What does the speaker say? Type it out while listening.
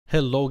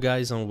Hello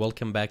guys and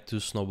welcome back to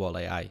Snowball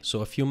AI.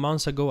 So a few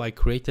months ago I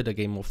created a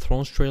Game of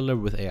Thrones trailer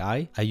with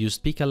AI. I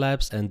used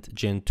PikaLabs and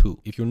Gen-2.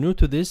 If you're new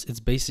to this, it's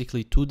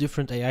basically two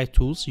different AI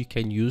tools you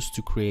can use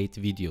to create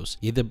videos,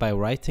 either by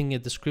writing a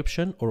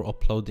description or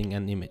uploading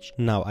an image.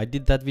 Now I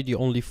did that video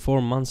only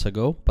 4 months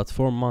ago, but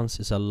 4 months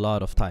is a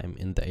lot of time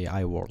in the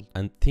AI world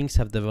and things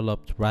have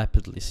developed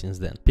rapidly since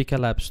then.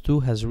 PikaLabs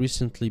 2 has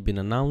recently been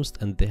announced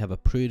and they have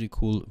a pretty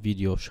cool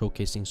video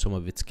showcasing some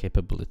of its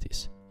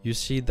capabilities. You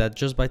see that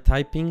just by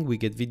typing we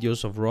get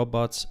videos of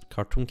robots,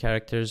 cartoon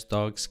characters,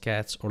 dogs,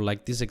 cats, or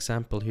like this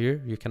example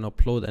here, you can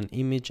upload an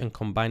image and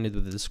combine it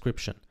with a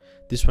description.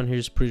 This one here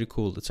is pretty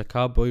cool. It's a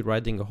cowboy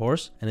riding a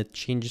horse and it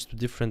changes to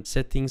different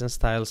settings and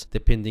styles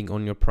depending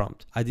on your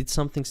prompt. I did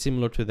something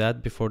similar to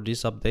that before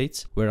these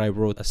updates where I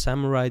wrote a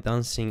samurai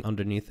dancing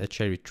underneath a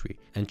cherry tree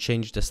and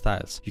changed the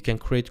styles. You can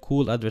create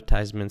cool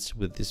advertisements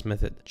with this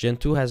method. Gen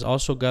 2 has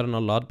also gotten a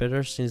lot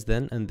better since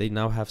then and they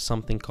now have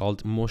something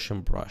called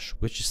motion brush,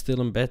 which is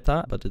still in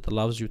beta, but it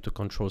allows you to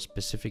control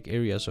specific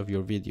areas of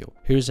your video.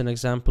 Here's an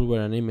example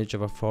where an image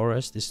of a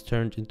forest is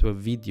turned into a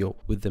video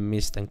with the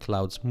mist and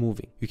clouds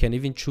moving. You can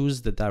even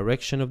choose the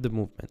direction of the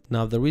movement.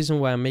 Now the reason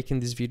why I'm making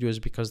this video is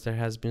because there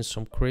has been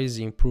some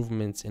crazy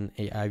improvements in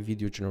AI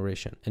video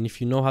generation, and if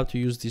you know how to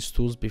use these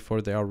tools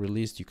before they are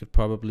released, you could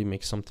probably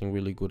make something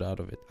really good out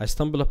of it. I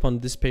stumbled upon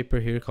this paper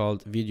here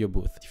called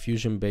VideoBooth,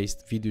 Diffusion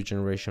based video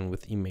generation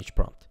with image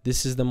prompt.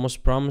 This is the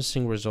most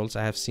promising results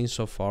I have seen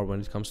so far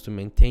when it comes to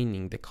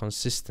maintaining the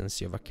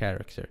consistency of a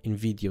character in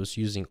videos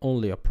using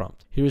only a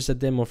prompt. Here is a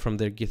demo from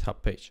their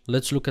GitHub page.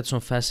 Let's look at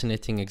some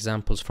fascinating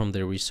examples from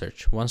their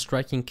research. One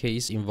striking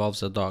case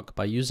involves a dog.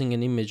 By using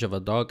an image of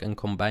a dog and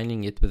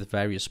combining it with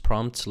various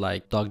prompts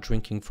like dog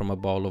drinking from a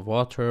bowl of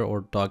water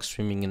or dog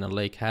swimming in a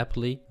lake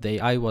happily,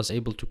 the AI was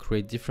able to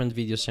create different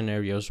video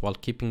scenarios while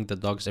keeping the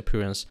dog's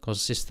appearance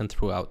consistent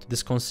throughout.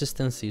 This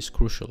consistency is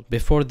crucial.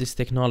 Before this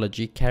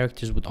technology,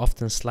 characters would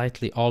often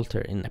slightly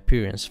alter in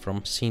appearance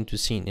from scene to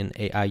scene in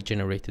AI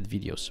generated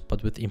videos,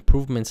 but with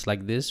improvements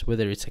like this,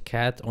 whether it's a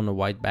cat on a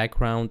white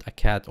background, a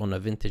cat on a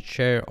vintage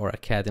chair, or a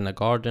cat in a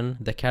garden,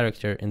 the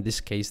character, in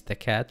this case the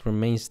cat,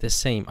 remains the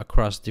same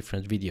across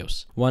different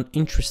videos. One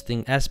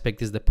interesting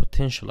aspect is the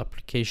potential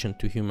application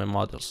to human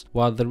models.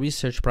 While the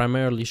research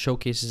primarily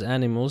showcases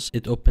animals,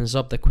 it opens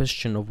up the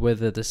question of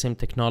whether the same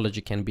technology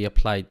can be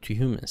applied to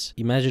humans.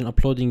 Imagine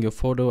uploading your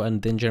photo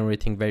and then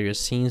generating various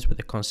scenes with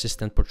a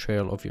consistent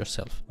portrayal of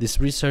yourself.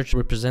 This research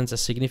represents a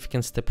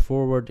significant step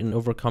forward in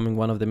overcoming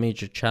one of the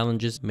major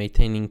challenges,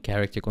 maintaining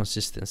character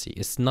consistency.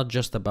 It's not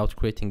just about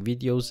creating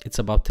videos, it's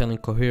about telling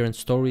coherent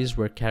stories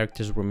where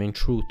characters remain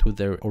true to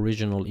their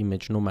original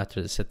image no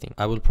matter the setting.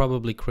 I will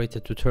probably create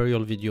a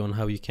tutorial video on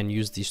how you can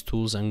use these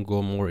tools and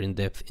go more in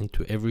depth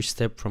into every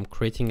step from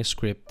creating a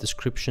script,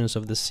 descriptions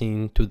of the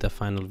scene to the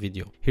final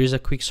video. Here's a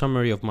quick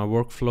summary of my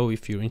workflow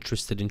if you're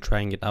interested in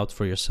trying it out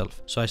for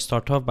yourself. So I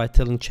start off by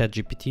telling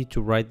ChatGPT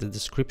to write the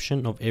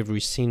description of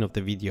every scene of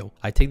the video.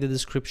 I take the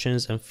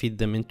descriptions and feed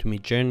them into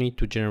Midjourney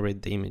to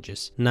generate the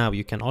images. Now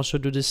you can also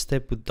do this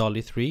step with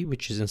DALL-E 3,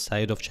 which is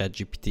inside of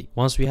ChatGPT.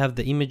 Once we have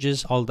the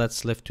images, all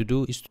that's left to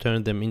do is to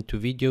turn them into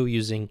video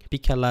using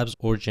PikaLabs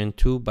or Gen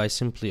 2 by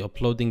simply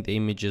uploading the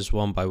images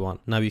one by one.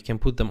 Now you can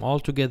put them all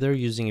together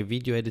using a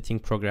video editing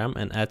program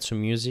and add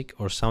some music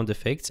or sound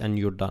effects and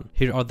you're done.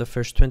 Here are the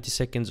first 20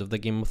 seconds of the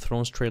Game of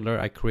Thrones trailer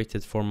I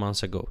created 4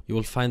 months ago. You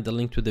will find the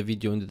link to the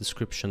video in the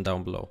description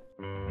down below.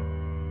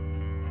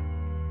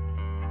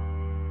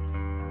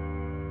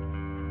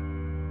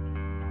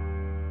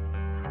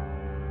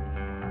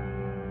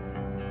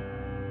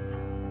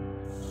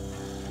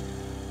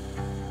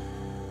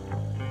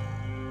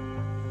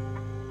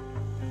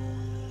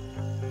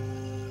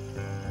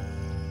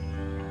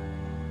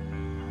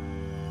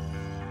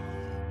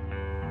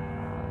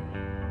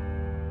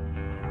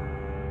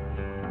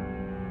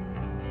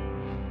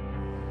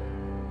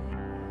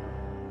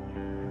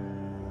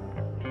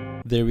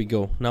 There we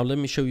go. Now let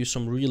me show you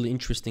some really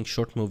interesting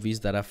short movies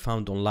that I've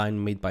found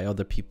online made by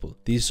other people.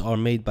 These are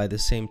made by the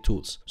same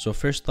tools. So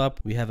first up,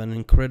 we have an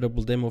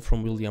incredible demo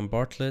from William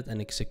Bartlett,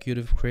 an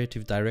executive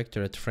creative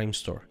director at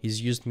Framestore.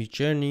 He's used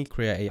Midjourney,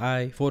 Crea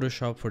AI,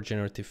 Photoshop for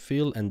generative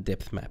fill and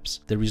depth maps.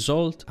 The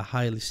result, a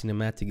highly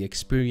cinematic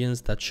experience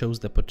that shows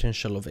the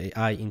potential of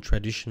AI in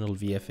traditional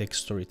VFX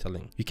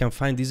storytelling. You can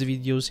find these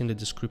videos in the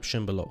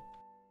description below.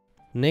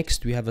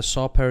 Next, we have a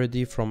Saw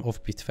parody from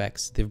Offbeat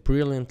Facts. They've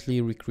brilliantly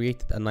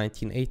recreated a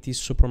 1980s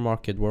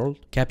supermarket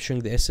world, capturing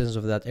the essence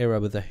of that era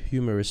with a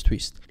humorous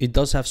twist. It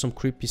does have some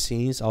creepy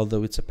scenes,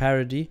 although it's a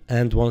parody,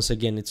 and once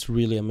again, it's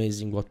really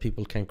amazing what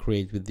people can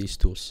create with these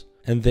tools.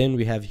 And then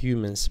we have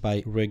Humans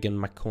by Regan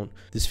McCone.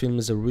 This film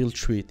is a real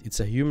treat. It's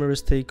a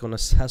humorous take on a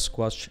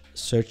Sasquatch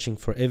searching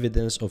for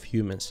evidence of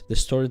humans. The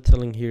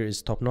storytelling here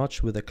is top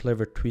notch with a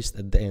clever twist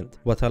at the end.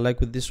 What I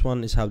like with this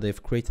one is how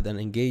they've created an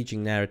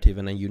engaging narrative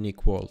and a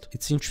unique world.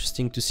 It's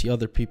interesting to see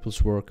other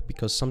people's work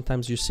because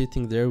sometimes you're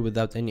sitting there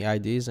without any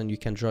ideas and you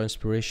can draw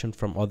inspiration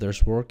from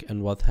others' work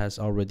and what has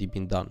already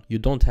been done. You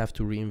don't have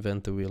to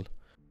reinvent the wheel.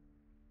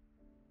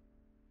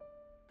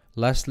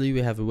 Lastly,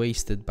 we have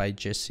Wasted by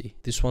Jesse.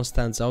 This one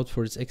stands out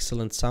for its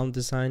excellent sound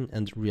design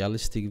and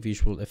realistic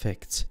visual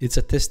effects. It's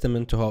a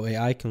testament to how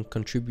AI can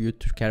contribute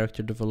to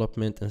character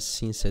development and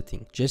scene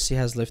setting. Jesse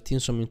has left in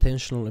some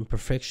intentional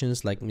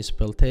imperfections like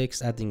misspelled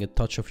text, adding a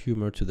touch of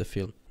humor to the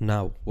film.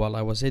 Now, while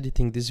I was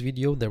editing this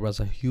video, there was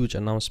a huge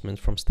announcement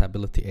from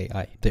Stability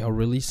AI. They are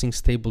releasing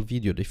Stable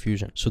Video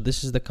Diffusion. So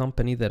this is the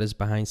company that is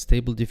behind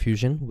Stable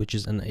Diffusion, which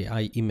is an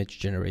AI image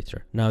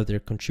generator. Now they're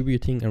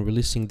contributing and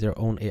releasing their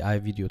own AI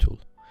video tool.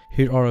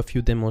 Here are a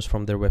few demos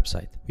from their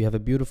website. We have a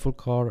beautiful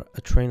car,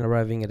 a train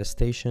arriving at a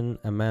station,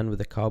 a man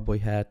with a cowboy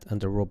hat,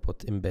 and a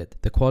robot in bed.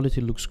 The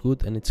quality looks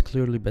good and it's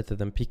clearly better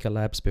than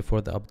PikaLabs before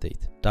the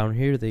update. Down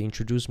here they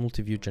introduce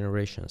multi-view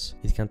generations.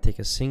 It can take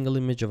a single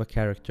image of a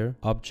character,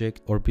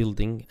 object, or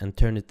building and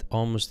turn it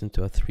almost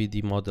into a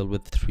 3D model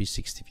with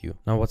 360 view.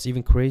 Now what's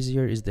even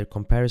crazier is their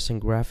comparison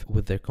graph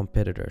with their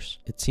competitors.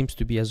 It seems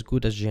to be as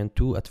good as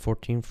Gen-2 at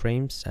 14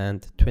 frames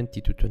and 20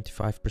 to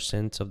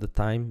 25% of the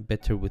time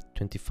better with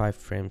 25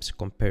 frames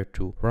compared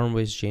to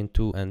Runway's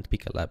Gen-2 and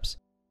PikaLabs.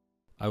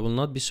 I will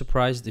not be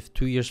surprised if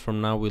 2 years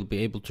from now we'll be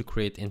able to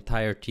create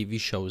entire TV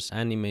shows,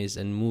 animes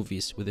and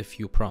movies with a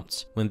few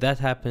prompts. When that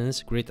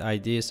happens, great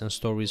ideas and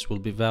stories will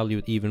be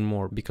valued even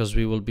more because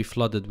we will be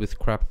flooded with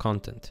crap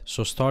content.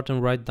 So start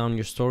and write down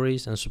your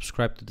stories and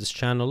subscribe to this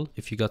channel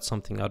if you got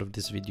something out of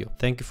this video.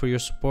 Thank you for your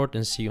support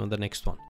and see you on the next one.